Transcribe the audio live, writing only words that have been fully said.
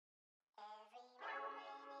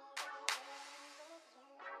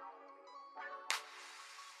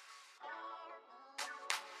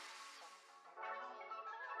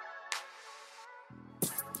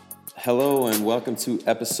Hello and welcome to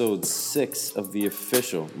episode 6 of the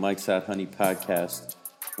official Mike's Hot Honey podcast,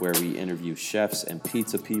 where we interview chefs and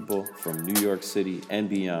pizza people from New York City and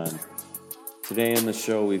beyond. Today on the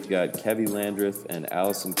show, we've got Kevy Landreth and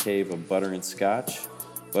Allison Cave of Butter and Scotch.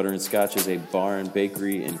 Butter and Scotch is a bar and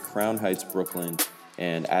bakery in Crown Heights, Brooklyn,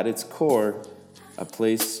 and at its core, a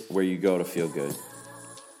place where you go to feel good.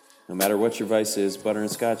 No matter what your vice is, Butter and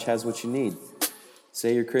Scotch has what you need.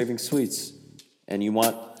 Say you're craving sweets and you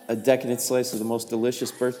want a decadent slice of the most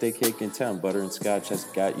delicious birthday cake in town. Butter and Scotch has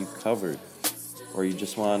got you covered. Or you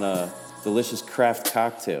just want a delicious craft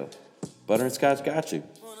cocktail. Butter and Scotch got you.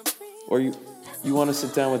 Or you want to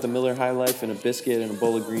sit down with a Miller High Life and a biscuit and a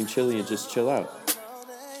bowl of green chili and just chill out.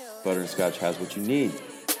 Butter and Scotch has what you need.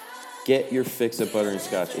 Get your fix at Butter and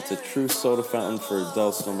Scotch. It's a true soda fountain for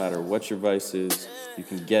adults no matter what your vice is. You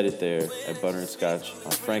can get it there at Butter and Scotch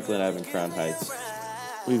on Franklin Ave in Crown Heights.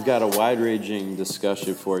 We've got a wide-ranging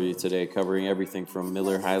discussion for you today, covering everything from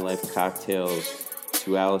Miller High Life cocktails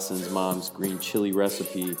to Allison's mom's green chili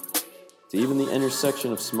recipe to even the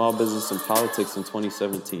intersection of small business and politics in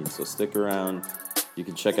 2017. So stick around. You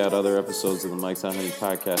can check out other episodes of the Mike's Hot Honey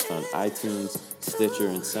podcast on iTunes, Stitcher,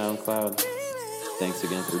 and SoundCloud. Thanks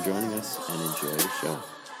again for joining us and enjoy the show.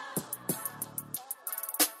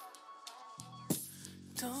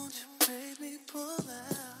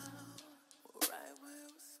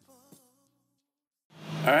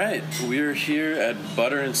 All right, we're here at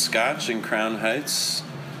Butter and Scotch in Crown Heights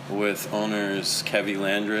with owners Kevy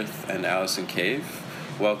Landreth and Allison Cave.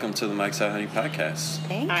 Welcome to the Mike's Hot Honey podcast.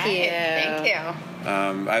 Thank you. Thank you.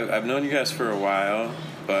 I've known you guys for a while,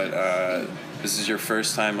 but this is your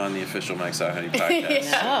first time on the official Mike's Hot Honey podcast.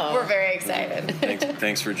 Yeah, we're very excited.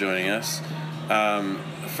 Thanks for joining us.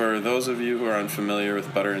 For those of you who are unfamiliar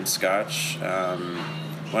with Butter and Scotch,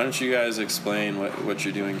 why don't you guys explain what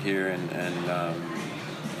you're doing here and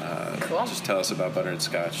Cool. Just tell us about Butter and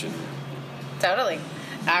Scotch. Totally.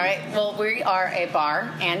 All right. Well, we are a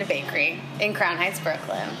bar and a bakery in Crown Heights,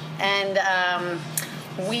 Brooklyn. And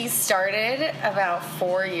we started about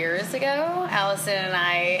 4 years ago. Allison and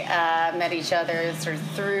I met each other sort of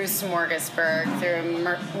through Smorgasburg, through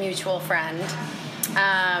a mutual friend.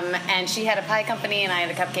 And she had a pie company and I had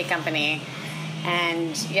a cupcake company.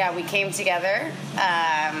 And, yeah, we came together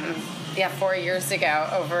 4 years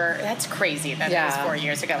ago that's crazy that it was 4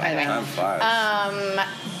 years ago. By the way. Time flies.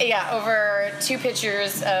 Over 2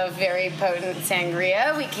 pitchers of very potent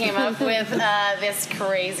sangria, we came up with this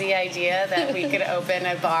crazy idea that we could open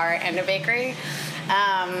a bar and a bakery.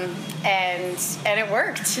 And it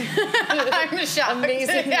worked. I'm shocked.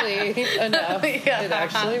 Amazingly enough, it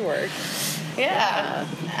actually worked. Yeah.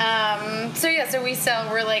 So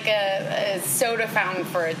we're like a soda fountain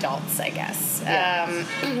for adults, I guess. Yeah.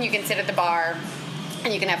 You can sit at the bar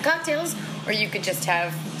and you can have cocktails, or you could just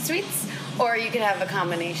have sweets, or you could have a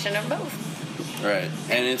combination of both. Right.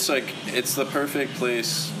 And it's the perfect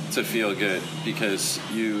place to feel good because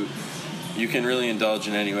you can really indulge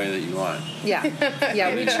in any way that you want. Yeah.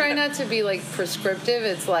 Yeah, we try not to be like prescriptive.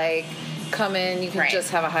 It's like, come in, you can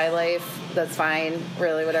just have a High Life. That's fine,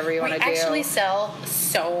 really, whatever you want to do. We actually sell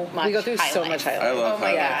so much. We go through so much High Life. I love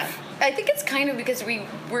High God. Life. I think it's kind of because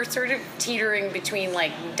we're sort of teetering between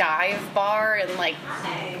like dive bar and like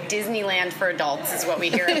Disneyland for adults is what we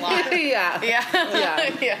hear a lot. Yeah.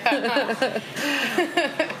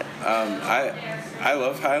 I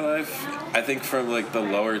love High Life. I think from like the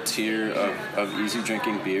lower tier of easy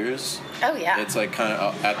drinking beers. Oh yeah. It's like kind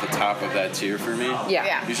of at the top of that tier for me.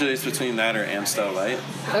 Yeah. Usually it's between that or Amstel Light.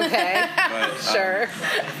 Okay. But, Sure.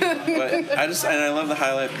 But I love the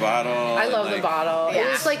High Life bottle. I love the bottle.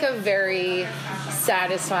 Yeah. It's like a very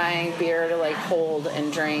satisfying beer to like hold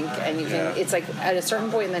and drink, and you can. It's like at a certain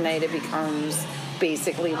point in the night it becomes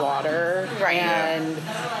basically water, right? And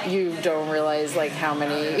you don't realize like how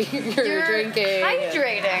many you're drinking.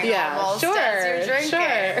 Hydrating, yeah, almost sure, as you're drinking. Sure.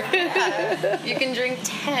 Yeah. You can drink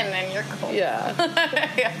 10 and you're cool. Yeah.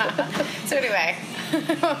 Yeah. So anyway,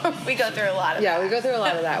 we go through a lot of that. Yeah, we go through a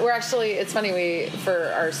lot of that. We're actually, it's funny,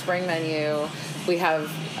 for our spring menu, we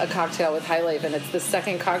have a cocktail with High Life, and it's the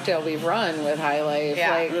second cocktail we've run with High Life.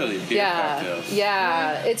 Yeah. Like, really, beer cocktails.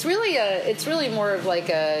 Yeah, it's really more of like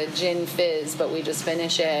a gin fizz, but we just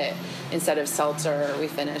finish it instead of seltzer. We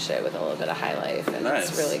finish it with a little bit of High Life, and Nice.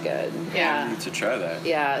 It's really good. I Yeah. need to try that.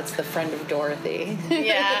 Yeah, it's the friend of Dorothy.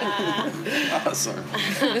 Yeah. Awesome.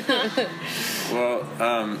 Well,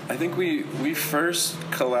 I think we first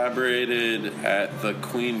collaborated at the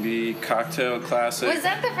Queen Bee Cocktail Classic. Was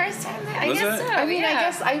that the first time? I Was guess it? so. I mean, yeah. I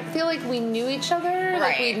guess I feel like we knew each other. Like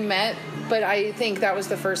Right. we'd met but I think that was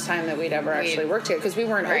the first time that we'd ever actually worked here because we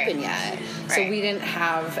weren't Right. open yet, so Right. we didn't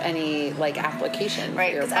have any like application.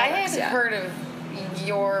 Right, for your because I products had yet. heard of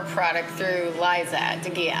your product through Liza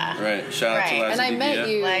DeGia. Right. Shout out to Right. Liza And I met DeGia.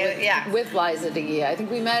 you Yeah. with Liza DeGia. I think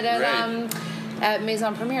we met at Right. At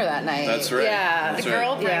Maison Premiere that night. That's right. Yeah, That's The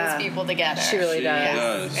girl right. brings Yeah. people together. she really She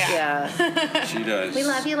does. does. Yeah. She does. We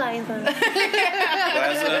love you, Liza.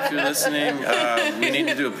 Liza, if you're listening, we need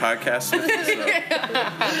to do a podcast with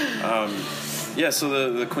you.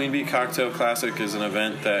 So the Queen Bee Cocktail Classic is an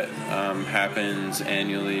event that happens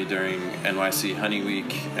annually during NYC Honey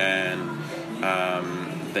Week, and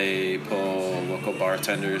they pull local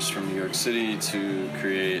bartenders from New York City to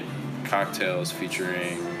create cocktails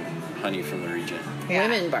featuring honey from the region. Yeah.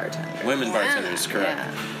 Women bartenders. Women bartenders, correct.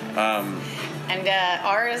 And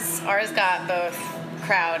ours got both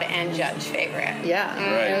crowd and judge favorite. Yeah.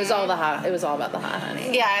 Right. It was all about the hot honey.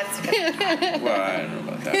 Yeah, it's good. Well, I don't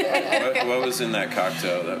know about that. What was in that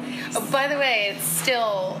cocktail? Oh, by the way, it's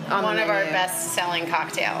still On the one of our menu. best-selling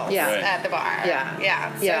cocktails Yeah. Right. at the bar. Yeah.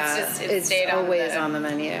 Yeah. So Yeah. it's just it stayed always on on the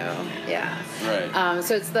menu. Yeah. Right.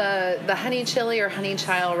 So it's the honey chili or honey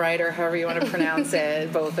child rider, however you want to pronounce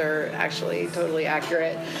it. Both are actually totally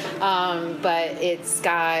accurate. But it's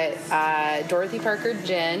got Dorothy Parker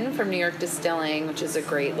Gin from New York Distilling, which is a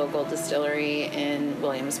great local distillery in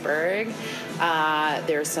Williamsburg.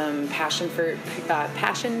 There's some passion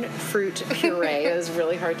fruit puree. It was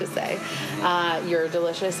really hard to say. Your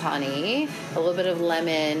delicious honey, a little bit of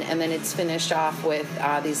lemon, and then it's finished off with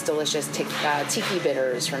these delicious tiki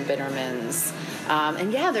bitters from Bittermans.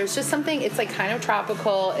 And yeah, there's just something, it's like kind of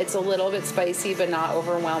tropical. It's a little bit spicy, but not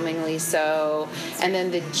overwhelmingly so. And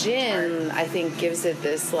then the gin, I think, gives it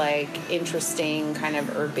this like interesting kind of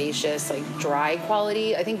herbaceous, like dry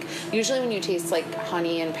quality. I think usually when you taste like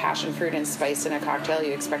honey and passion fruit and spice in a cocktail,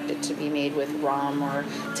 you expect it to be made with rum or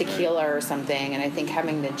tequila or something. And I think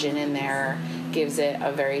having the gin in there gives it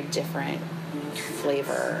a very different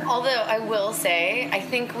flavor. Although I will say, I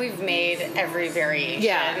think we've made every variation.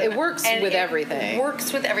 Yeah, it works And with it everything.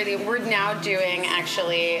 Works with everything. We're now doing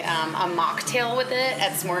actually a mocktail with it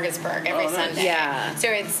at Smorgasburg every Oh, nice. Sunday. Yeah. So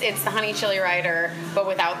it's the honey chili rider, but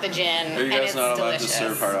without the gin. Are you and guys it's not allowed delicious. to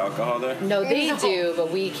serve hard alcohol there? No, they No. do,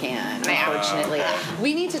 but we can't, Yeah. unfortunately.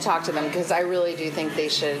 We need to talk to them because I really do think they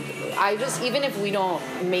should. Even if we don't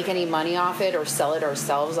make any money off it or sell it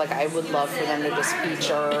ourselves, like I would love for them to just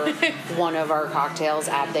feature one of our cocktails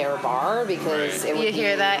at their bar because it would You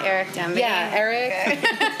hear be- that, Eric Demby? Yeah,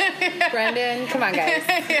 Eric, Brendan, come on, guys.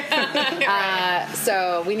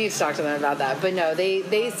 So we need to talk to them about that. But no,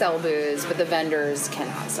 they sell booze, but the vendors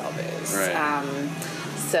cannot sell booze. Right.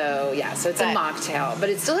 So it's a But- mocktail, but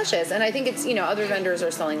it's delicious, and I think it's other vendors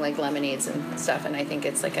are selling like lemonades and stuff, and I think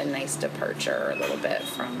it's like a nice departure a little bit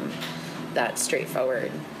from that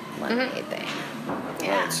straightforward lemonade thing.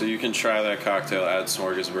 Yeah. Right, so you can try that cocktail at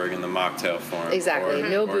Smorgasburg in the mocktail form. Exactly.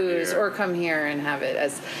 No booze, here. or come here and have it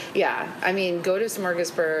as, I mean, go to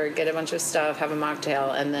Smorgasburg, get a bunch of stuff, have a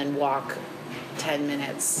mocktail, and then walk 10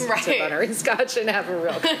 minutes to Right. Butter and Scotch and have a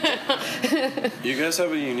real cocktail. You guys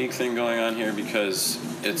have a unique thing going on here because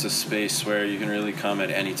it's a space where you can really come at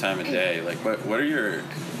any time of day. Like, what are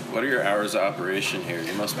your hours of operation here?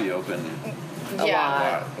 You must be open. A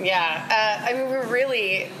lot. Yeah. I mean, we're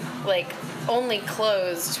really like only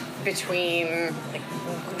closed between. Like,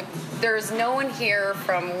 there's no one here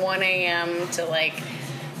from 1 a.m. to like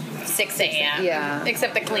 6 a.m. Yeah.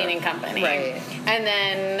 Except the cleaning company. Right. And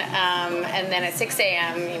then at 6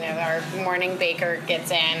 a.m. Our morning baker gets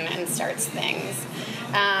in and starts things.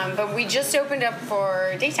 But we just opened up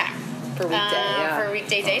for daytime. For weekday, For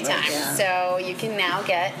weekday daytime. Yeah. So you can now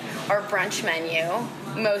get our brunch menu,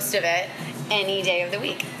 most of it, any day of the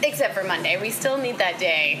week, except for Monday. We still need that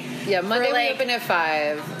day. Yeah, Monday for, we like, open at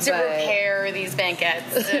 5. to but- repair these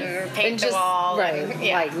banquets and paint and the just, wall. right, And,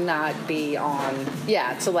 yeah. like not be on,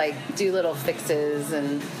 to like do little fixes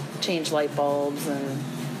and change light bulbs and,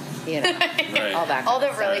 Right. all that all kind the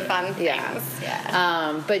of really stuff. fun things.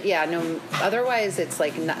 Yeah. But otherwise it's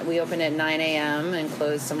like we open at 9 a.m. and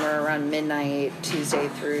close somewhere around midnight, Tuesday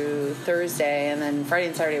through Thursday, and then Friday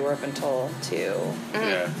and Saturday we're open until 2.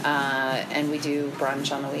 Yeah. And we do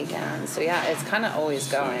brunch on the weekends. So it's kind of always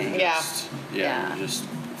going. Yeah. Yeah. You're just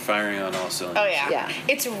firing on all cylinders. Oh yeah. Yeah.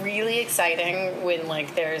 It's really exciting when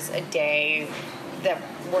like there's a day that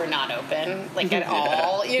we're not open like at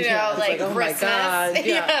all. Yeah, it's like like, oh my Christmas. God,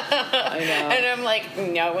 yeah. I know. And I'm like,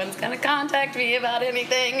 no one's gonna contact me about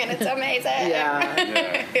anything, and it's amazing.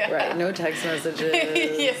 Yeah. Yeah. Right. No text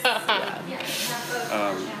messages.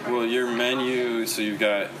 Well, your menu. So you've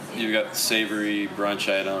got savory brunch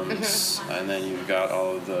items, and then you've got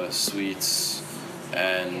all of the sweets,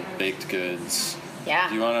 and baked goods. Yeah.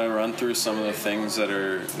 Do you want to run through some of the things that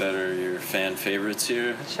are your fan favorites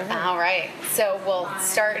here? Sure. All right. So we'll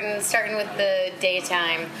starting with the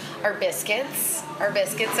daytime. Our biscuits. Our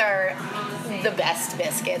biscuits are the best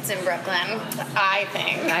biscuits in Brooklyn, I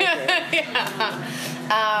think. I agree.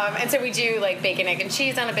 Yeah. And so we do like bacon, egg, and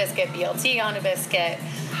cheese on a biscuit, BLT on a biscuit,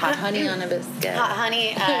 Hot honey on a biscuit. hot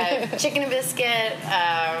honey, chicken and biscuit.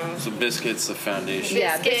 So biscuit's the foundation.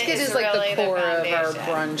 Yeah, biscuit is like really the core of our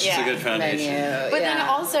foundation. brunch Yeah. It's a good foundation. menu. But then yeah.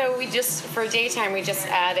 also, for daytime, we just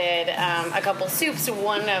added a couple soups,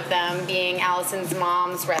 one of them being Allison's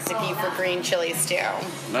mom's recipe for green chili stew.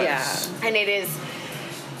 Nice. And it is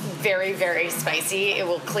very, very spicy. It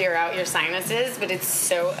will clear out your sinuses, but it's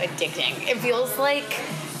so addicting. It feels like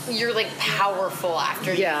you're like powerful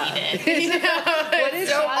after you eat it. You know? What did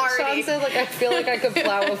It's so Sean hearty. said? Like, I feel like I could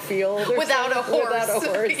plow a field or Without a something. horse. Without a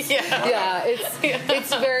horse. Yeah.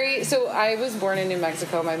 It's very. So I was born in New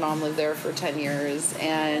Mexico. My mom lived there for 10 years,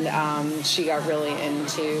 and she got really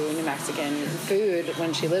into New Mexican food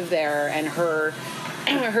when she lived there, and her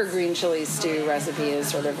green chili stew recipe is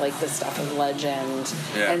sort of like the stuff of legend.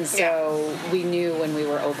 Yeah. And so we knew when we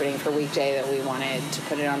were opening for weekday that we wanted to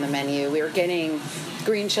put it on the menu. We were getting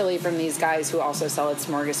green chili from these guys who also sell at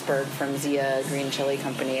Smorgasburg from Zia Green Chili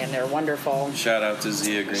Company, and they're wonderful. Shout out to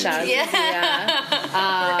Zia Green Shout out Chili. to Zia.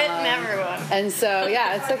 We're hitting everyone. And so,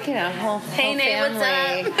 yeah, it's like, whole Hey, Nate,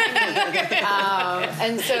 family. what's up?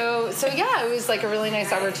 And so yeah, it was like a really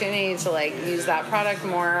nice opportunity to like use that product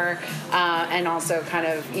more, and also kind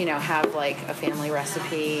of have like a family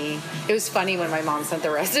recipe. It was funny when my mom sent the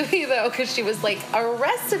recipe though, because she was like, a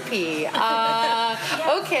recipe,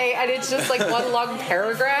 okay, and it's just like one long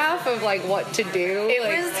paragraph of like what to do. It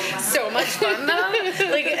like, was so much fun though.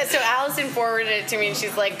 So Allison forwarded it to me and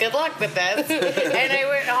she's like, good luck with this. And I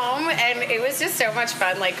went home and it was just so much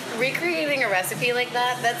fun. Like recreating a recipe like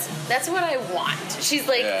that's what I want. She's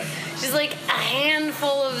like a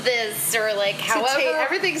handful of this, or like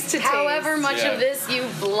everything's to taste. however much Yeah. of this you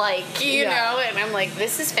like, you know, and I'm like,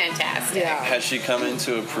 this is fantastic. Yeah. Has she come in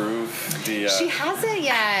to approve the? She hasn't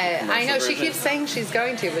yet. I know she version? keeps saying she's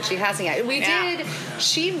going to, but she hasn't yet.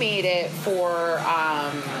 She made it for,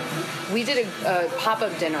 we did a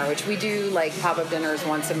pop-up dinner, which we do like pop-up dinners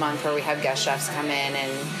once a month where we have guest chefs come in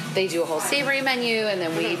and they do a whole savory menu, and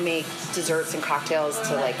then we make desserts and cocktails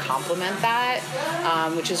to like complement that,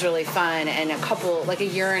 which is really fun. And a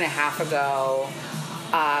year and a half ago,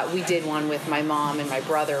 we did one with my mom and my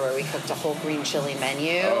brother where we cooked a whole green chili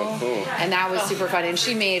menu. Oh, cool. And that was super fun. And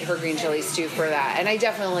she made her green chili stew for that. And I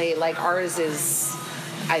definitely, like, ours is,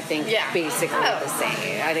 I think, basically the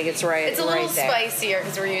same. I think it's right. It's a little right there. spicier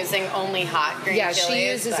because we're using only hot green chilies. Yeah, she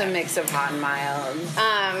uses a mix of hot and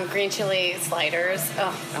mild. Green chili sliders.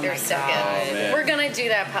 Oh, they're my so God. good. Oh, man. We're gonna do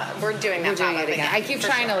that. We're doing that. We're doing pop-up it again. I keep for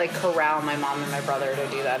trying sure. to, like, corral my mom and my brother to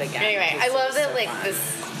do that again. Anyway, It's I love that so like fun.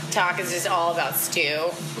 this talk is just all about stew.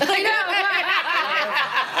 I know.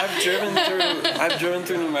 I've driven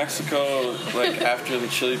through New Mexico like after the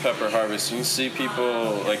chili pepper harvest. You can see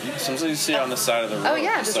people like sometimes you see it on the side of the road. Oh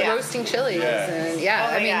yeah, just like, roasting chilies, Yeah. and Oh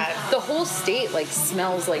my I mean God. the whole state like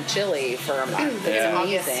smells like chili for a month. It's Yeah.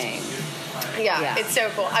 amazing. Yeah, Yeah. it's so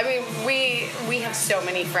cool. I mean, we have so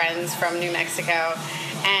many friends from New Mexico,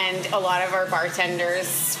 and a lot of our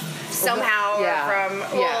bartenders somehow are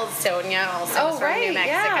from. Well, Sonia also is from New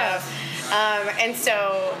Mexico. Yeah. And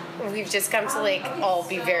so we've just come to like all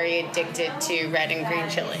be very addicted to red and green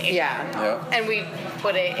chili. Yeah. Yeah. And we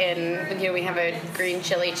put it in, we have a green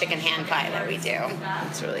chili chicken hand pie that we do.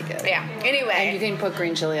 It's really good. Yeah. Anyway. And you can put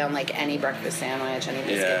green chili on like any breakfast sandwich, any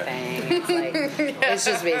biscuit Yeah. thing. It's like it's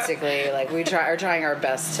just basically like we are trying our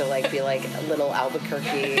best to like be like a little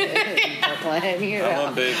Albuquerque in Brooklyn. You know?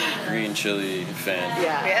 I'm a big green chili fan.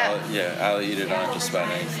 Yeah. I'll eat it on just about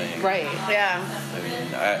anything. Right. Yeah. I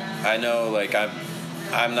mean, I know like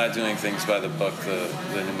I'm not doing things by the book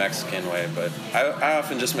the New Mexican way, but I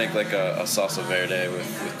often just make like a salsa verde with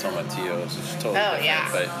tomatillos, which is totally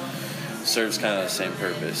different, but serves kind of the same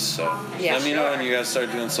purpose. So let me know when you guys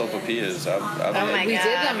start doing sopapillas. I'll be my we God,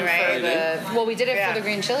 did them right? for we did it for the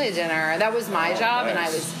green chili dinner. That was my job, and I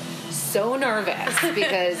nice. was so nervous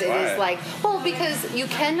because it is like, because you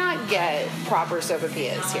cannot get proper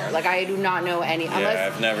sopapillas here. Like I do not know any.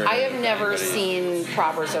 I've never. I have never anybody- seen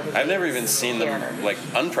proper sopapillas. I've never even seen them like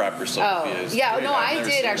unproper sopapillas. Oh, yeah, Wait, no, I've I never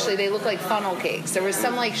did seen actually. them. They look like funnel cakes. There was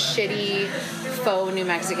some like shitty faux New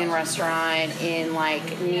Mexican restaurant in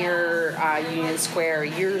like near Union Square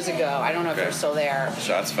years ago. I don't know if they're still there.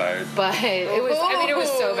 Shots fired. But it was, it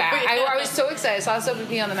was so bad. I was so excited. I saw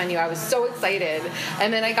sopapilla on the menu. I was so excited.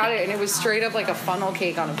 And then I got it, and it was straight up like a funnel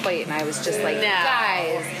cake on a plate. And I was just like,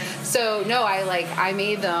 guys, So no, I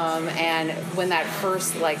made them, and when that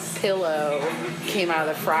first pillow came out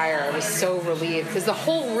of the fryer, I was so relieved because the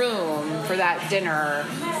whole room for that dinner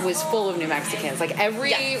was full of New Mexicans. Like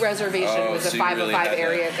every reservation was a 505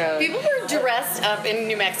 area code. People were dressed up in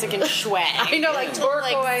New Mexican swag. I know, like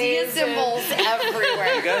turquoise, Zia symbols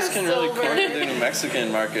everywhere. You guys can really corner the New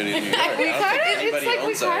Mexican market in New York.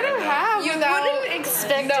 We kind of have. You wouldn't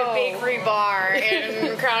expect a bakery bar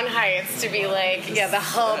in Crown Heights to be the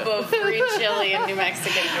hub of green chili and New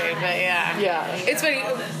Mexican food, but yeah. It's funny.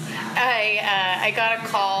 I got a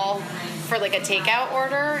call for a takeout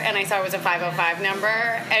order, and I saw it was a 505 number,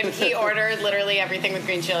 and he ordered literally everything with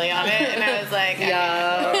green chili on it, and I was like,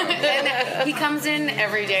 and he comes in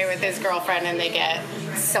every day with his girlfriend, and they get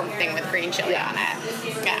something with green chili on it.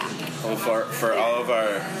 Yeah. Well, for all of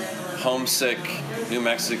our homesick New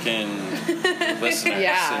Mexican listeners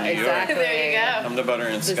in New York, there you go. Come to Butter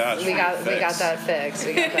and Scotch. We got that fixed.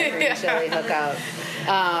 We got that green chili hookup.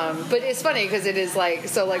 But it's funny because it is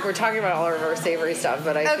we're talking about all of our savory stuff,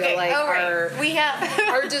 but I feel like our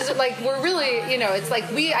dessert, we're really, it's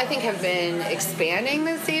I think have been expanding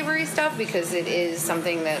the savory stuff because it is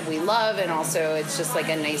something that we love, and also it's just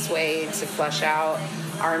a nice way to flesh out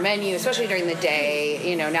our menu, especially during the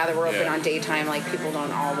day. Now that we're open on daytime, people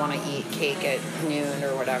don't all want to eat cake at noon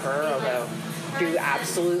or whatever, although you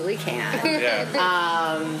absolutely can.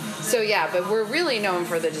 But we're really known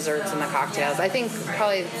for the desserts and the cocktails. I think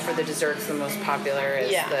probably for the desserts, the most popular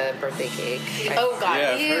is the birthday cake. Oh, God.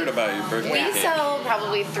 Yeah, I've heard about your birthday cake. We sell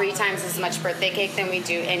probably 3 times as much birthday cake than we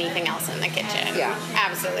do anything else in the kitchen. Yeah.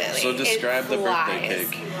 Absolutely. So describe the birthday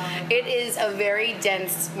cake. It is a very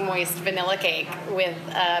dense, moist vanilla cake with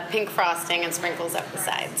pink frosting and sprinkles up the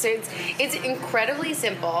side. So it's incredibly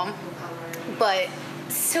simple, but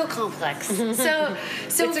so complex, so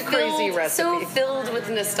it's a crazy recipe, so filled with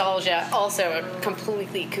nostalgia. Also, a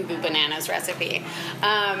completely cuckoo bananas recipe,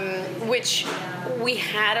 which we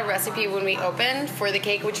had a recipe when we opened for the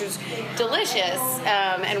cake, which was delicious,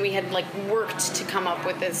 and we had worked to come up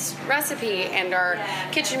with this recipe. And our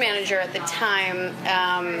kitchen manager at the time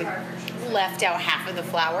left out half of the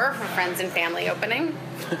flour for friends and family opening,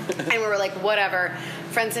 and we were like, whatever.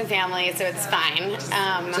 Friends and family, so it's fine.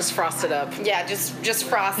 Just frost it up. Yeah, just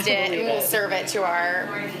frost it, and we'll serve it to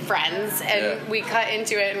our friends. And we cut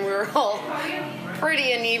into it, and we were all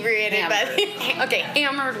pretty inebriated.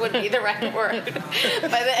 Hammered would be the right word. By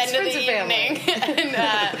the end of the evening, and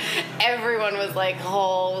everyone was like,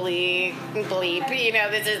 "Holy bleep!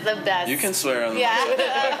 This is the best." You can swear on the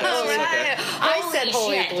I said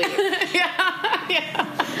 "holy bleep."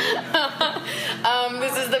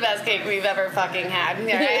 This is the best cake we've ever fucking had.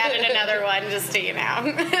 I added another one just to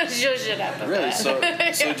zhuzh it up a bit. So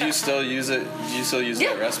do you still use it? Do you still use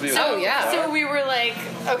that recipe? So we were like,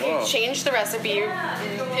 okay, change the recipe.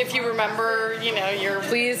 If you remember, your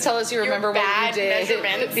please tell us you remember bad what you did.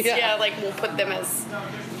 measurements. We'll put them as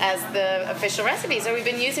the official recipe. So we've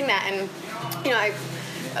been using that, and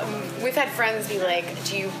we've had friends be like,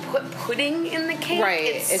 "Do you put pudding in the cake?"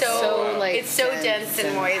 Right. It's so dense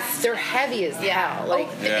and moist. They're heavy as hell.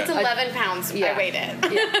 It's 11 pounds. I weighed it.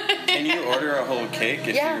 Can you order a whole cake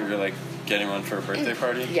if you're getting one for a birthday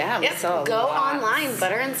party? Yeah. Go online,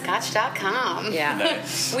 butterandscotch.com. Yeah.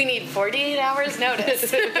 Nice. We need 48 hours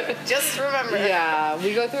notice. Just remember. Yeah,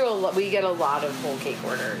 we go through we get a lot of whole cake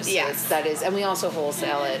orders. Yes. And we also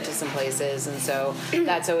wholesale it to some places, and so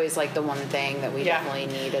that's always the one thing that we definitely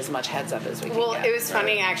need as much heads up as we can get. It was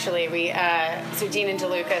funny actually. So Dean and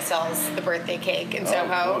DeLuca sells the birthday cake in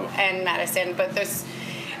Soho and Madison, but there's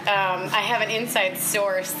I have an inside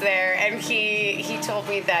source there, and he told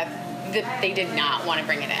me that they did not want to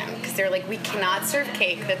bring it in because they're like, we cannot serve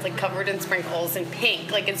cake that's covered in sprinkles and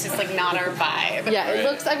pink. It's just not our vibe. Yeah, it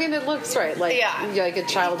looks right. Like a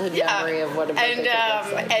childhood memory of what a birthday cake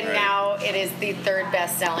looks like. And now it is the 3rd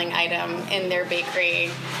best-selling item in their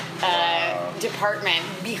bakery department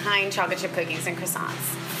behind chocolate chip cookies and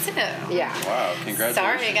croissants. So, wow, congratulations.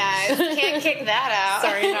 Sorry, guys. Can't kick that out.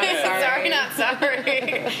 Sorry, not sorry. Sorry, not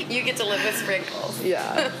sorry. You get to live with sprinkles.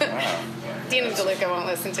 Yeah. Wow. Dean and DeLuca won't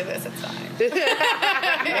listen to this. It's fine. You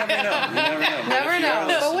never know.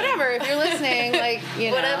 But whatever, if you're listening,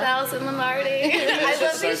 What up, Allison Lombardi? I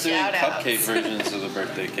love start these doing shout-outs. cupcake versions of the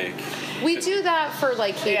birthday cake. We do that for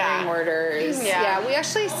catering orders. Yeah. We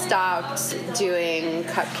actually stopped doing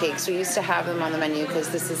cupcakes. We used to have them on the menu because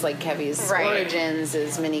this is Kevy's origins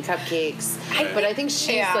is mini cupcakes. But I think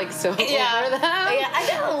she's so over them. Yeah, I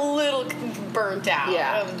got a little burnt out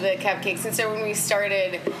of the cupcakes, and so when we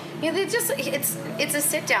started, it's a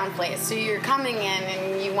sit down place. So you're coming in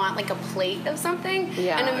and you want a plate of something,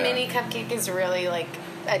 and a mini cupcake is really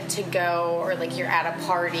a to-go or like you're at a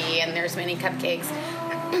party and there's many cupcakes.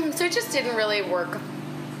 So it just didn't really work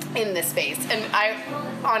in this space. And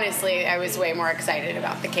I was way more excited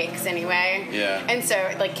about the cakes anyway. Yeah. And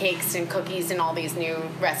so like cakes and cookies and all these new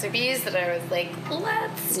recipes that I was like,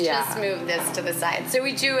 let's just move this to the side. So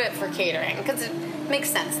we do it for catering because it makes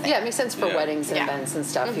sense there. Yeah, it makes sense for weddings and events and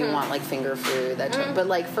stuff. You want like finger food, but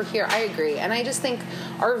like for here, I agree. And I just think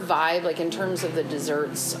our vibe, like in terms of the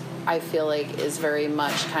desserts, I feel like is very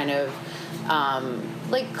much kind of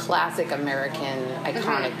like classic American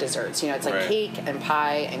iconic desserts. You know, it's like cake and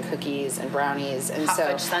pie and cookies and brownies and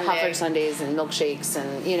hot fudge sundaes and milkshakes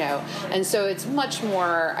and, you know, and so it's much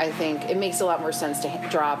more, I think, it makes a lot more sense to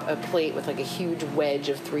drop a plate with like a huge wedge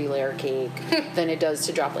of 3-layer cake than it does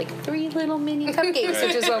to drop like 3 little mini cupcakes,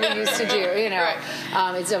 which is what we used to do, you know.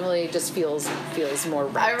 It definitely just feels more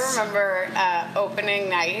right. I remember opening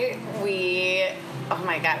night, oh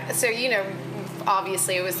my God. So, you know,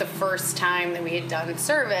 obviously it was the first time that we had done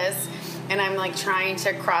service, and I'm like trying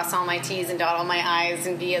to cross all my T's and dot all my I's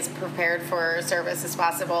and be as prepared for service as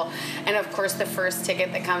possible. And of course the first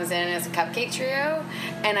ticket that comes in is a cupcake trio,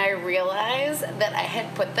 and I realized that I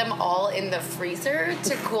had put them all in the freezer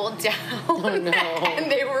to cool down. Oh no.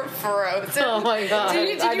 And they were frozen. Oh my God.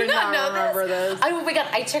 Did you not know remember this? Oh my God,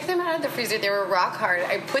 I took them out of the freezer. They were rock hard.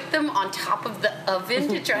 I put them on top of the oven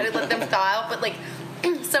to try to let them thaw out, but like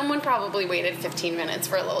someone probably waited 15 minutes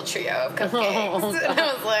for a little trio of cupcakes. And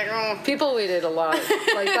I was like, People waited a lot.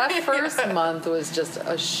 Like that first month was just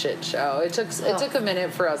a shit show. It took a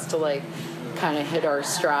minute for us to like kind of hit our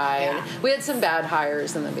stride. Yeah. We had some bad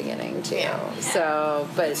hires in the beginning too. Yeah. So,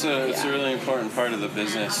 but it's a really important part of the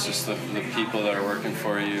business, just the people that are working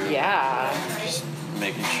for you. Yeah. Just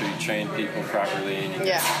making sure you train people properly and you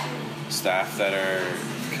get staff that are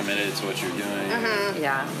committed to what you're doing.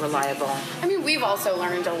 Yeah, reliable. I mean, we've also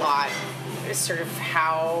learned a lot, sort of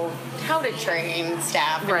how to train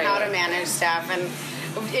staff and how to manage staff, and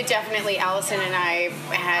it definitely, Allison and I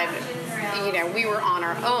had, you know, we were on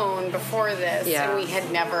our own before this, and we had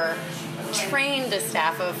never trained a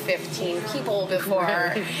staff of 15 people before.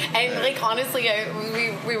 And like honestly,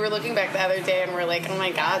 we were looking back the other day and we're like, oh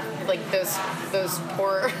my God, like those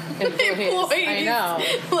poor employees. I know.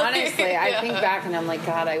 Like, honestly, I think back and I'm like,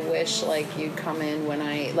 God, I wish like you'd come in when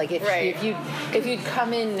I like if you'd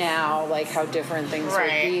come in now, like how different things would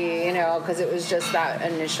be, you know, because it was just that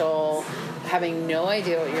initial having no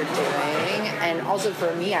idea what you're doing. And also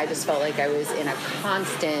for me, I just felt like I was in a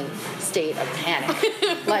constant state of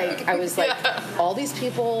panic. Like I was like, all these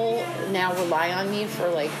people now rely on me for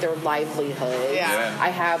like their livelihood. I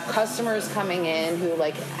have customers coming in who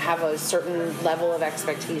like have a certain level of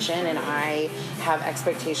expectation, and I have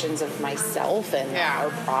expectations of myself and our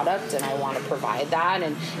product, and I want to provide that.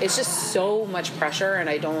 And it's just so much pressure, and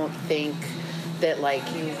I don't think that like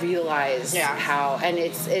you realize how, and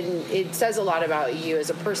it says a lot about you as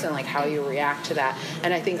a person, like how you react to that.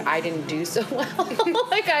 And I think I didn't do so well.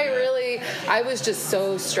 Like I was just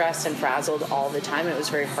so stressed and frazzled all the time. It was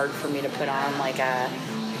very hard for me to put on like a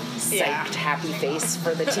psyched happy face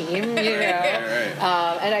for the team, you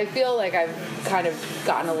know. And I feel like I've kind of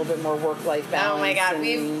gotten a little bit more work-life balance. Oh my God,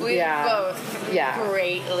 we've both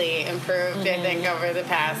greatly improved, I think, over the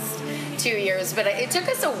past 2 years, but it took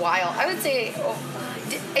us a while. I would say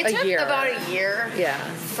it took about a year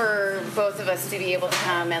for both of us to be able to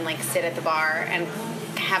come and like sit at the bar and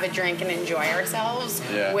have a drink and enjoy ourselves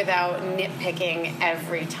without nitpicking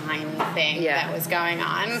every tiny thing that was going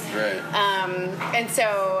on.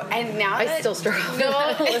 And now I still struggle with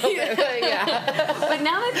that a little bit, but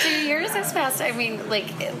now that 2 years has passed, I mean,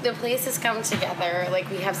 like the place has come together. Like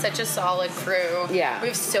we have such a solid crew. We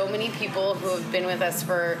have so many people who have been with us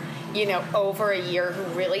for, you know, over a year, who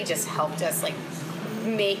really just helped us like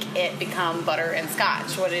make it become butter and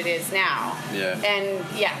scotch what it is now. And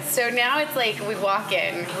so now it's like we walk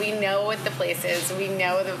in, we know what the place is, we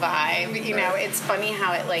know the vibe, you know. It's funny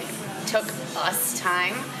how it like took us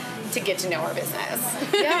time to get to know our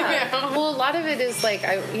business. You know? Well, a lot of it is like,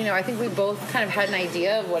 I think we both kind of had an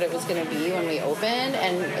idea of what it was going to be when we opened,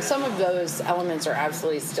 and some of those elements are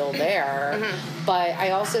absolutely still there. But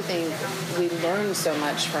I also think we learned so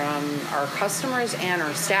much from our customers and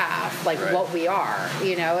our staff, like what we are.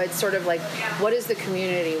 You know, it's sort of like, what does the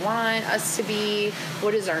community want us to be?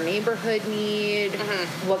 What does our neighborhood need?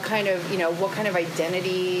 What kind of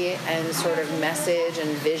identity and sort of message and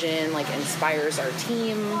vision like inspires our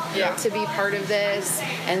team to be part of this?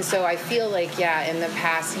 And so I feel like in the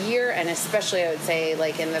past year, and especially I would say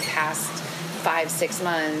like in the past 5-6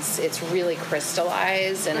 months, it's really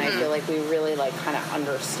crystallized, and I feel like we really like kind of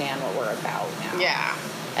understand what we're about now.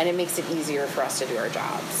 and it makes it easier for us to do our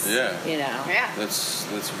jobs. Yeah. You know? Yeah.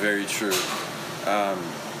 That's very true.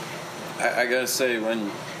 I gotta say,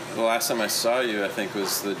 when the last time I saw you, I think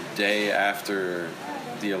was the day after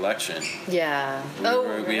the election. Yeah.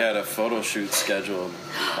 We had a photo shoot scheduled.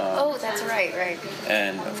 Oh, that's right.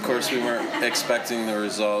 And of course, we weren't expecting the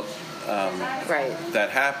result Right. that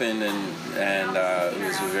happened, and it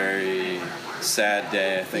was a very sad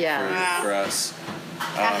day, I think, for us.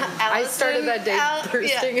 I started that day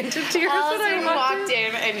bursting into tears Allison when I walked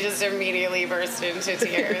in and just immediately burst into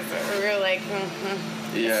tears. We were like,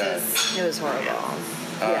 It was horrible.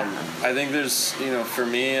 I think there's, for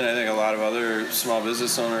me, and I think a lot of other small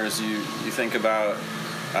business owners, you think about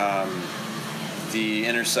the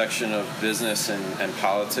intersection of business and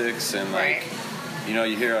politics, and like,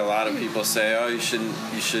 you hear a lot of people say, "Oh, you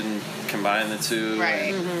shouldn't combine the two."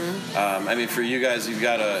 Right. And, I mean, for you guys, you've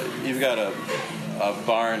got a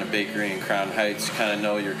bar and a bakery in Crown Heights. You kind of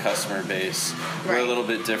know your customer base. We're a little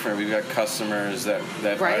bit different. We've got customers that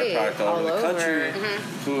buy our product all over the country.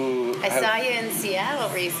 Who I saw you in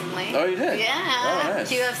Seattle recently. Oh, you did? Yeah. Oh, nice.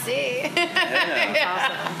 QFC.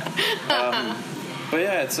 Yeah. But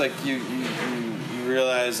yeah, it's like you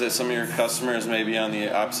realize that some of your customers may be on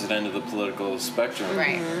the opposite end of the political spectrum.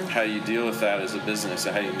 Right. How you deal with that as a business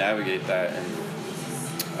and how you navigate that. And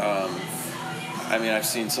I mean, I've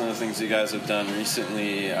seen some of the things you guys have done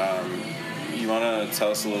recently. You want to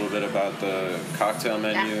tell us a little bit about the cocktail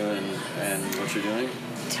menu and what you're doing?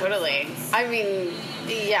 Totally. I mean,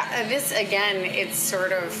 this again, it's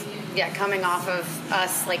sort of coming off of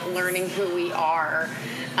us like learning who we are.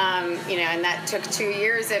 And that took 2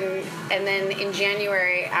 years, and then in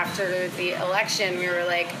January after the election, we were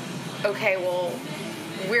like, okay, well,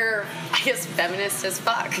 we're, I guess, feminist as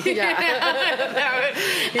fuck.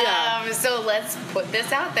 So let's put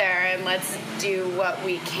this out there and let's do what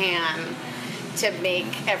we can to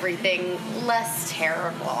make everything less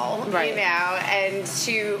terrible, and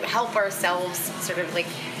to help ourselves sort of like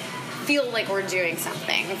feel like we're doing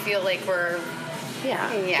something, feel like we're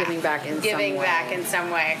giving back in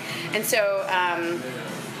some way. And so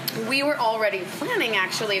we were already planning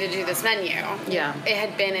actually to do this menu. Yeah. It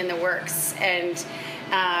had been in the works, and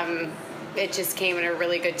it just came at a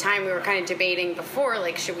really good time. We were kind of debating before,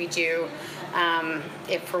 like, should we do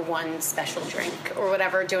if for one special drink or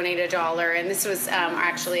whatever, donate $1. And this was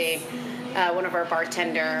actually one of our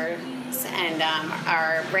bartenders and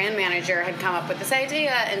our brand manager had come up with this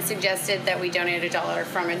idea and suggested that we donate $1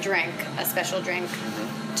 from a special drink,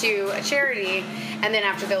 to a charity. And then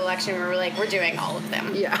after the election, we were like, we're doing all of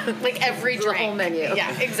them. Yeah. Like every drink. The whole menu.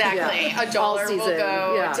 Yeah, exactly. Yeah. $1 will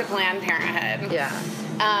go to Planned Parenthood. Yeah.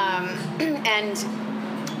 And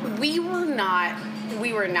we were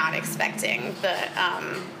not expecting the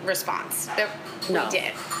response that we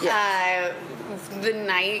did. Yeah. The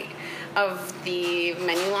night of the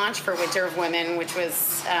menu launch for Winter of Women, which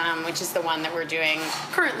is the one that we're doing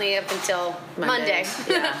currently up until Monday.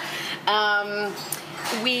 Yeah.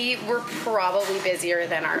 We were probably busier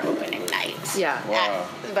than our opening night. Yeah. Wow.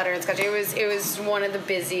 At Butter and Scotch. It was one of the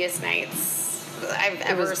busiest nights I've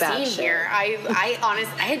ever seen here. I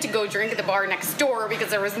honestly, I had to go drink at the bar next door because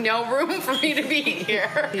there was no room for me to be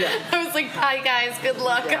here. Yeah. I was like, bye guys, good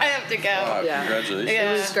luck. I have to go. Wow, congratulations.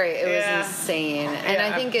 It was great. It was insane. And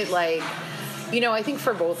I think it I think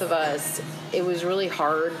for both of us, it was really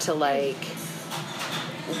hard to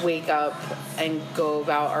wake up and go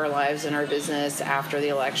about our lives and our business after the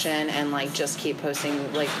election and just keep posting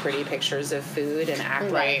pretty pictures of food and act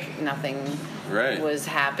like nothing was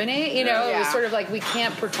happening. It was sort of we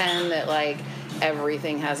can't pretend that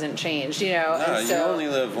everything hasn't changed, No, and so, you only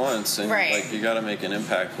live once, and you got to make an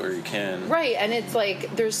impact where you can. Right, and it's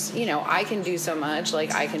there's I can do so much.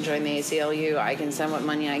 I can join the ACLU, I can send what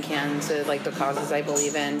money I can to the causes I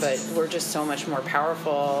believe in, but we're just so much more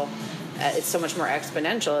powerful. It's so much more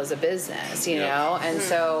exponential as a business, you know? And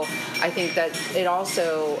so I think that it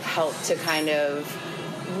also helped to kind of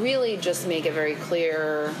really just make it very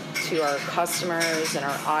clear to our customers and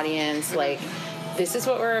our audience, this is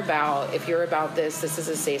what we're about. If you're about this is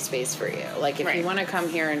a safe space for you. If you want to come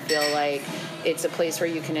here and feel like it's a place where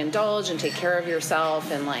you can indulge and take care of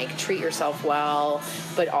yourself and treat yourself well,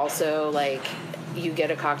 but also you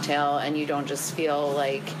get a cocktail and you don't just feel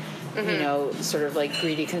sort of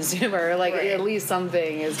greedy consumer, at least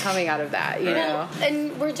something is coming out of that, you know?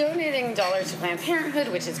 And we're donating $1 to Planned Parenthood,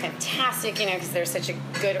 which is fantastic, because they're such a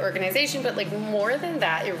good organization, but more than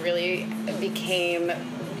that, it really became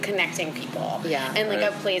connecting people. Yeah. And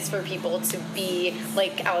a place for people to be,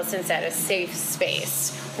 like Allison said, a safe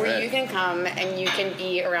space where you can come and you can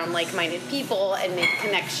be around like-minded people and make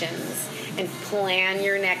connections and plan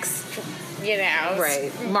your next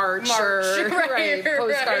right, March or right,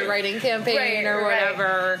 postcard writing campaign or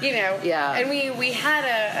whatever. Yeah. And we had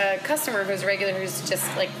a customer who's regular who's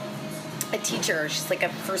just like a teacher. She's like a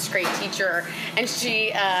first grade teacher, and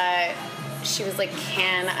she was like,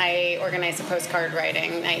 "Can I organize a postcard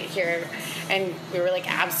writing night here?" And we were like,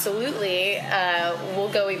 "Absolutely.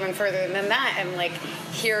 We'll go even further than that." And like,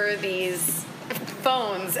 here are these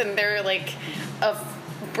phones, and they're like a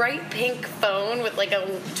bright pink phone with like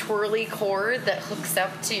a twirly cord that hooks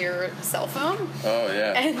up to your cell phone. Oh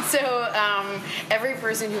yeah. And so every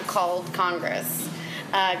person who called Congress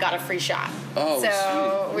got a free shot. Oh,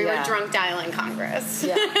 so sweet. we were drunk dialing Congress.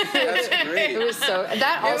 Yeah. That's great. It was so.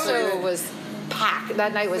 That also was packed.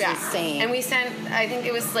 That night was insane. And we sent, I think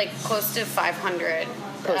it was like close to 500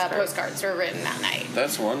 postcards were written that night.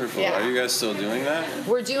 That's wonderful. Yeah. Are you guys still doing that?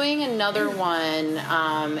 We're doing another one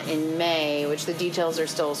in May, which the details are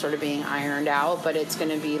still sort of being ironed out, but it's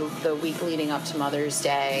going to be the week leading up to Mother's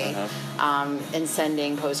Day, and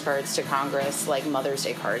sending postcards to Congress, like Mother's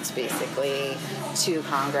Day cards, basically, to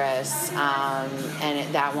Congress.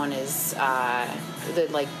 That one is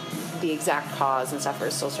the exact cause and stuff are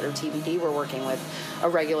still sort of TBD. We're working with a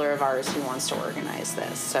regular of ours who wants to organize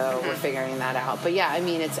this, so we're figuring that out. But yeah, I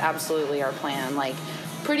mean, it's absolutely our plan. Like,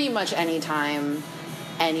 pretty much anytime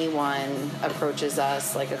anyone approaches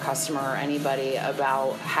us, like a customer or anybody,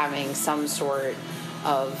 about having some sort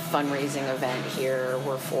of fundraising event here,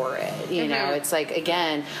 we're for it. You know, it's like,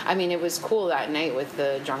 again, I mean, it was cool that night with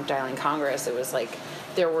the Drunk Dialing Congress. It was like,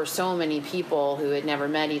 there were so many people who had never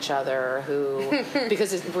met each other who,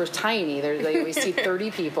 because we're tiny, we see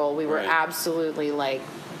 30 people. We were absolutely like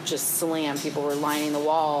just slammed. People were lining the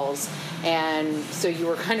walls. And so you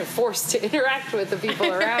were kind of forced to interact with the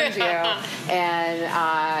people around you. And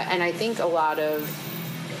I think a lot of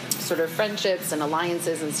sort of friendships and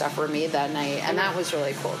alliances and stuff were made that night. And that was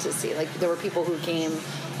really cool to see. Like, there were people who came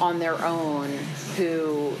on their own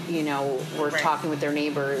who, were talking with their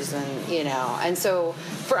neighbors and so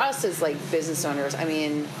for us as like business owners, I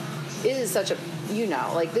mean, it is such a,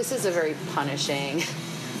 this is a very punishing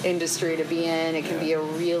industry to be in. It can be a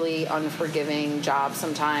really unforgiving job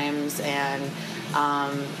sometimes. And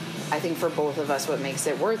I think for both of us, what makes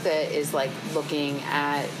it worth it is like looking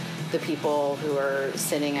at the people who are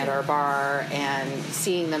sitting at our bar and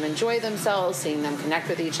seeing them enjoy themselves, seeing them connect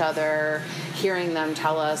with each other, hearing them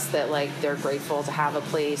tell us that like they're grateful to have a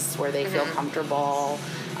place where they feel comfortable,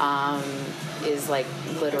 is like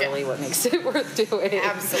literally what makes it worth doing.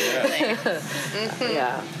 Absolutely.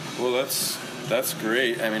 Yeah. Well, that's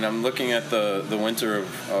great. I mean, I'm looking at the Winter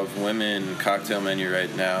of Women cocktail menu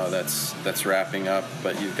right now. That's wrapping up,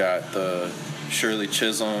 but you've got the Shirley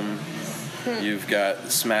Chisholm. You've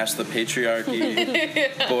got Smash the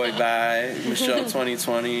Patriarchy, Boy Bye, Michelle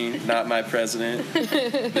 2020, Not My President,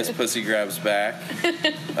 This Pussy Grabs Back.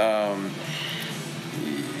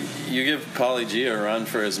 You give Pauly G a run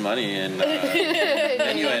for his money and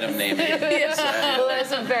menu item naming. Well,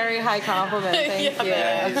 that's a very high compliment. Thank you.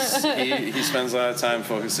 Yeah, he spends a lot of time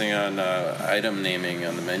focusing on item naming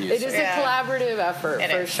on the menu. It is a collaborative effort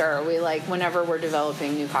for sure. We whenever we're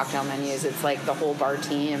developing new cocktail menus, it's like the whole bar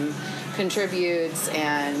team contributes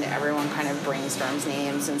and everyone kind of brainstorms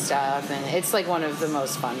names and stuff, and it's like one of the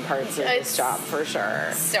most fun parts of this job for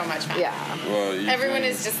sure. So much fun. Yeah. Well, everyone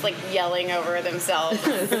is just like yelling over themselves.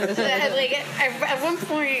 Like at one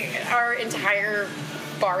point, our entire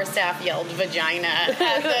bar staff yelled vagina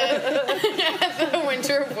at the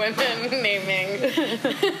Winter of Women naming.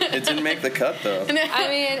 It didn't make the cut though. I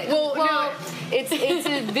mean, no. It's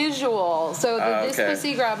a visual. So This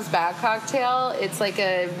Pussy Grabs Back cocktail, it's like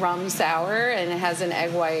a rum sour and it has an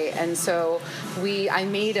egg white. And so I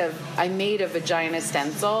made a vagina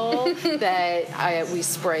stencil that we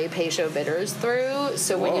spray Peychaud bitters through.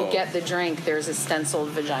 So when you get the drink, there's a stenciled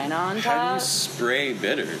vagina on top. How do you spray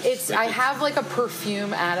bitters? I have like a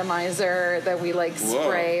perfume atomizer that we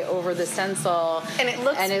spray over the stencil, and it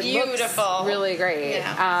looks beautiful, looks really great.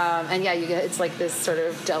 Yeah. It's like this sort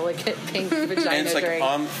of delicate pink vagina and it's like drink.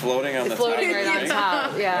 Floating on the top. Floating right on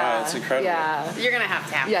top. Yeah. Wow, that's incredible. Yeah. You're gonna have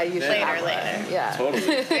to have. Yeah, you should later. Yeah.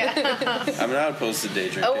 Totally. Yeah. I'm not opposed to day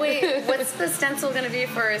drinking. Oh wait, what's the stencil gonna be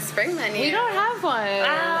for a spring menu? We don't have one.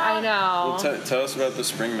 I know. Well, tell us about the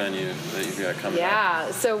spring menu that you've got coming up.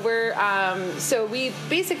 Yeah. So we're we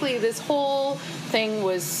basically, this whole thing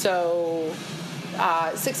was so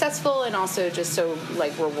successful and also just so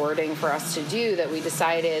rewarding for us to do that we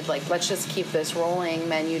decided let's just keep this rolling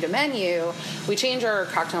menu to menu. We change our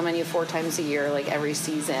cocktail menu 4 times a year, every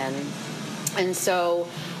season. And so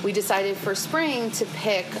we decided for spring to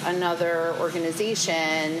pick another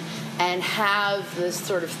organization and have this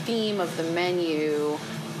sort of theme of the menu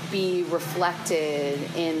be reflected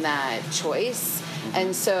in that choice.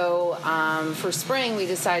 And so for spring, we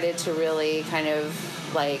decided to really kind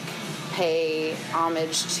of like pay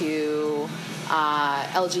homage to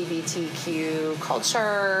LGBTQ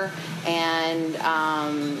culture, and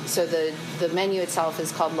so the menu itself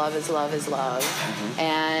is called Love is Love is Love,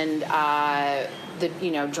 and the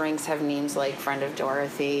drinks have names like Friend of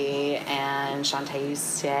Dorothy and Shantae You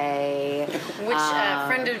Stay, which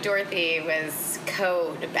Friend of Dorothy was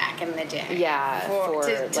code back in the day. Yeah,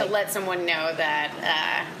 to let someone know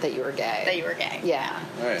that that you were gay. That you were gay. Yeah,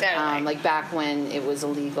 right. Totally. like back when it was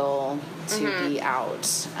illegal to be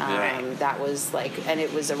out. Right. That was like, and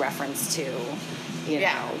it was a reference to,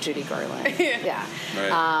 Judy Garland. Yeah.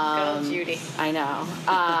 Right. Good old Judy. I know.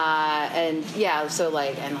 And yeah, so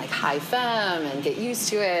like High Femme and Get Used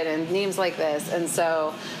to It and names like this. And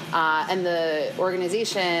so, and the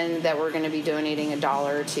organization that we're going to be donating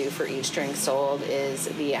 $1 to for each drink sold is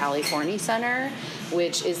the Ali Forney Center,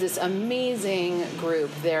 which is this amazing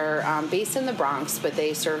group. They're based in the Bronx, but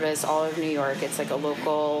they service all of New York. It's like a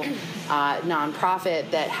local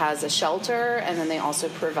nonprofit that has a shelter, and then they also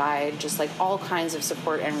provide just like all kinds of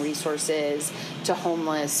support and resources to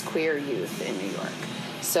homeless queer youth in New York.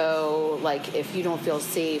 So like if you don't feel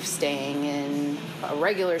safe staying in a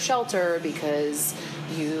regular shelter because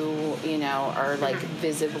you are like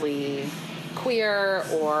visibly queer,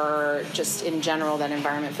 or just in general that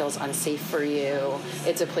environment feels unsafe for you,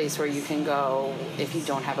 it's a place where you can go if you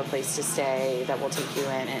don't have a place to stay that will take you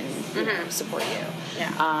in and support you.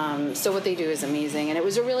 Yeah. So what they do is amazing, and it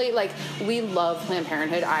was a really we love Planned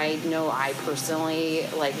Parenthood. I know I personally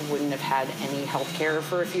wouldn't have had any health care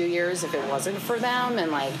for a few years if it wasn't for them,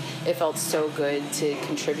 and it felt so good to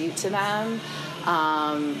contribute to them.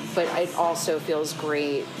 But it also feels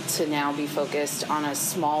great to now be focused on a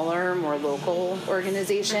smaller, more local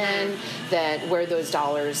organization that where those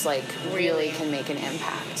dollars really can make an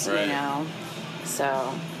impact, Right.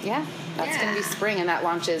 So yeah, that's going to be spring, and that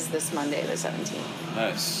launches this Monday, the 17th.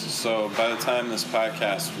 Nice. So by the time this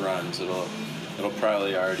podcast runs, it'll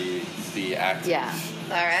probably already be active. Yeah.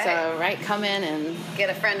 All right. So come in and Get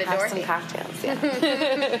a Friend of have Dorothy. some cocktails. Yeah.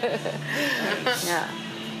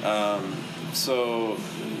 Yeah. So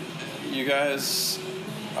you guys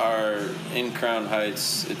are in Crown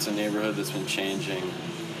Heights. It's a neighborhood that's been changing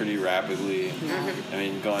pretty rapidly. I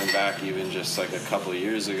mean, going back even just a couple of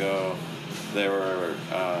years ago, there were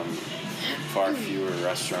far fewer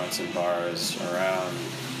restaurants and bars around.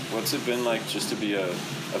 What's it been like just to be a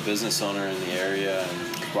business owner in the area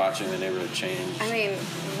and watching the neighborhood change? I mean,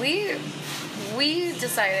 we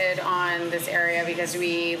decided on this area because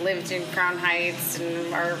we lived in Crown Heights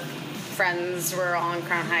and our friends were all in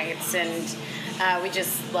Crown Heights, and we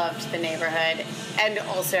just loved the neighborhood, and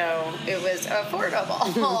also it was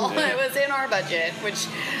affordable. It was in our budget, which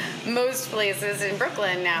most places in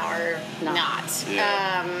Brooklyn now are not.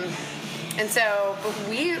 Yeah. And so, but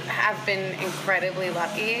we have been incredibly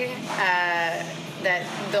lucky that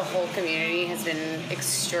the whole community has been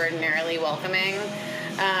extraordinarily welcoming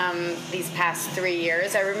these past 3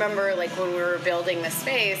 years. I remember when we were building the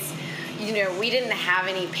space, we didn't have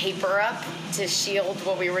any paper up to shield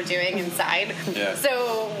what we were doing inside. Yeah.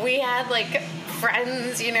 So we had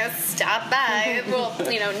friends, stop by,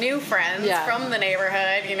 new friends from the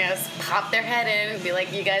neighborhood, pop their head in and be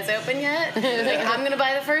like, "You guys open yet?" I'm gonna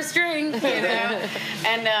buy the first drink,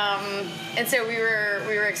 and so we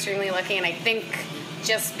were extremely lucky, and I think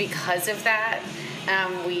just because of that,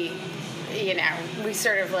 we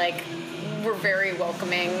sort of were very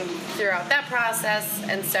welcoming throughout that process,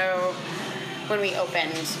 and so when we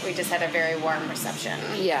opened, we just had a very warm reception.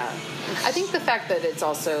 Yeah. I think the fact that it's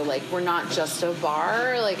also we're not just a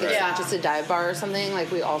bar, it's not just a dive bar or something,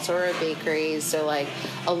 we also are a bakery, so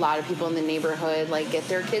a lot of people in the neighborhood get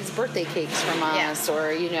their kids' birthday cakes from us,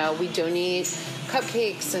 or we donate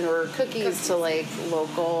cupcakes or cookies to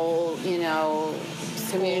local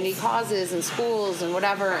community causes and schools and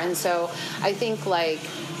whatever. And so I think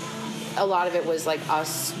a lot of it was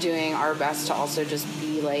us doing our best to also just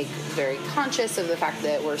be very conscious of the fact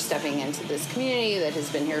that we're stepping into this community that has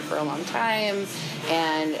been here for a long time,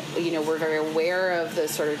 and we're very aware of the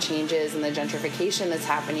sort of changes and the gentrification that's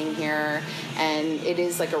happening here, and it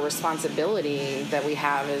is a responsibility that we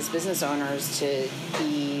have as business owners to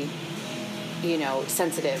be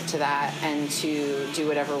sensitive to that and to do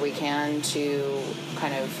whatever we can to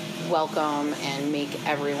kind of welcome and make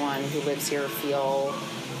everyone who lives here feel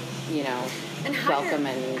and welcome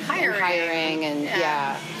and hiring and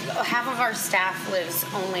half of our staff lives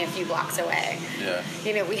only a few blocks away.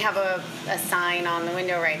 We have a sign on the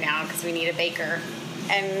window right now because we need a baker,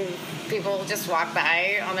 and people just walk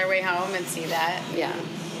by on their way home and see that.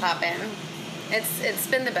 pop in. It's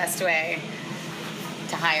been the best way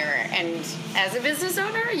to hire, and as a business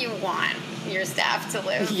owner, you want your staff to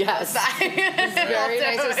live. Yes, it's very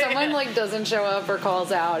nice. If someone like doesn't show up or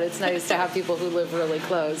calls out, it's nice to have people who live really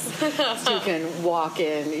close, who can walk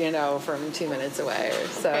in, you know, from 2 minutes away.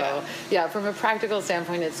 So yeah, from a practical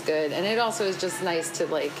standpoint, it's good, and it also is just nice to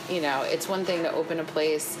like, you know, it's one thing to open a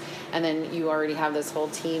place, and then you already have this whole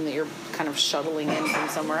team that you're kind of shuttling in from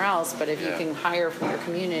somewhere else. But if you can hire from your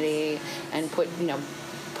community and put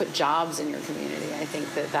jobs in your community, I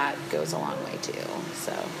think that goes a long way too.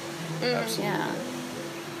 So, Absolutely. yeah.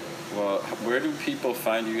 Well, where do people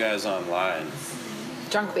find you guys online?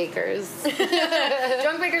 Drunk Bakers.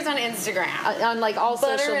 Drunk Bakers on Instagram. On like all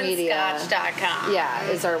social media. Butterandscotch.com. Yeah,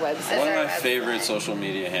 is our website. One of my favorite social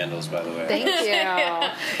media handles, by the way. Thank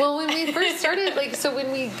you. Well, when we first started, so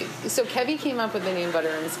Kevy came up with the name Butter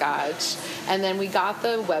and Scotch, and then we got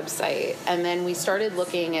the website, and then we started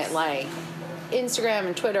looking at like Instagram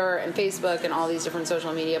and Twitter and Facebook and all these different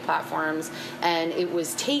social media platforms, and it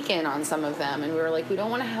was taken on some of them, and we were like, we don't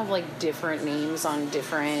want to have like different names on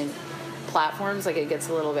different platforms, like it gets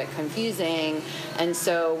a little bit confusing, and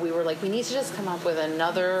so we were like, we need to just come up with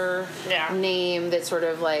another name that sort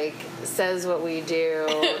of like says what we do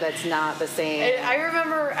that's not the same. I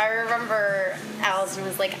remember Allison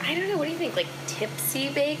was like, I don't know, what do you think, like Tipsy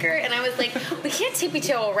Baker? And I was like, we can't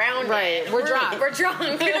tippy-toe around right it. we're drunk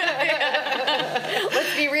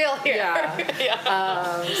let's be real here.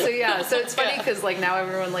 So it's funny because like now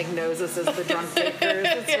everyone like knows us as the Drunk Bakers.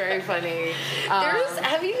 It's very funny.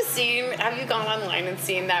 Have you gone online and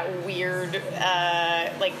seen that weird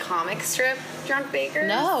like comic strip, Drunk Bakers?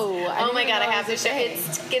 No. Oh my god, I have to show.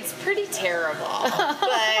 It's pretty terrible,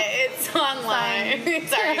 but it's online.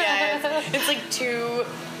 Sorry guys. It's like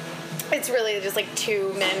it's really just like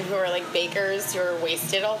two men who are like bakers who are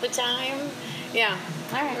wasted all the time. Yeah.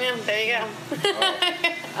 All right. Yeah, there you go.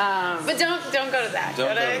 But don't go to that.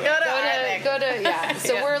 Go to yeah.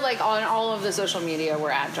 So we're like on all of the social media.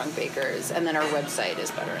 We're at Drunk Bakers, and then our website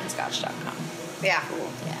is butterandscotch.com. Yeah. Cool.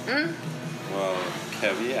 Yeah. Mm-hmm. Well,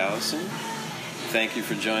 Kevy, Allison, thank you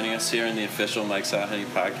for joining us here in the official Mike's Hot Honey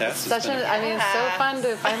podcast. It's so fun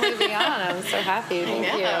to finally be on. I'm so happy. Thank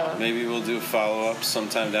you. Maybe we'll do a follow-up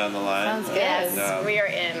sometime down the line. Sounds good. Yes, we are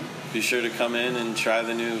in. Be sure to come in and try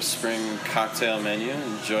the new spring cocktail menu.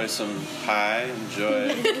 Enjoy some pie.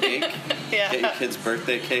 Enjoy cake. Get your kid's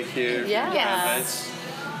birthday cake here. Yeah. Yes.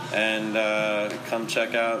 And come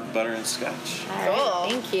check out Butter and Scotch. All right. Cool.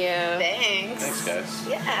 Thank you. Thanks, guys.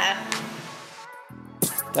 Yeah.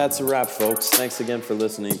 That's a wrap, folks. Thanks again for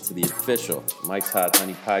listening to the official Mike's Hot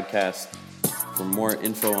Honey podcast. For more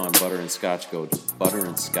info on Butter and Scotch, go to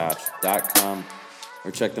butterandscotch.com or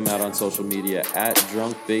check them out on social media at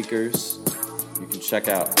Drunk Bakers. You can check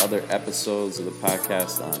out other episodes of the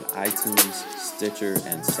podcast on iTunes, Stitcher,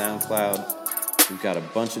 and SoundCloud. We've got a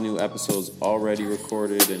bunch of new episodes already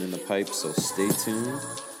recorded and in the pipe, so stay tuned.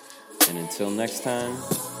 And until next time,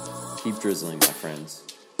 keep drizzling, my friends.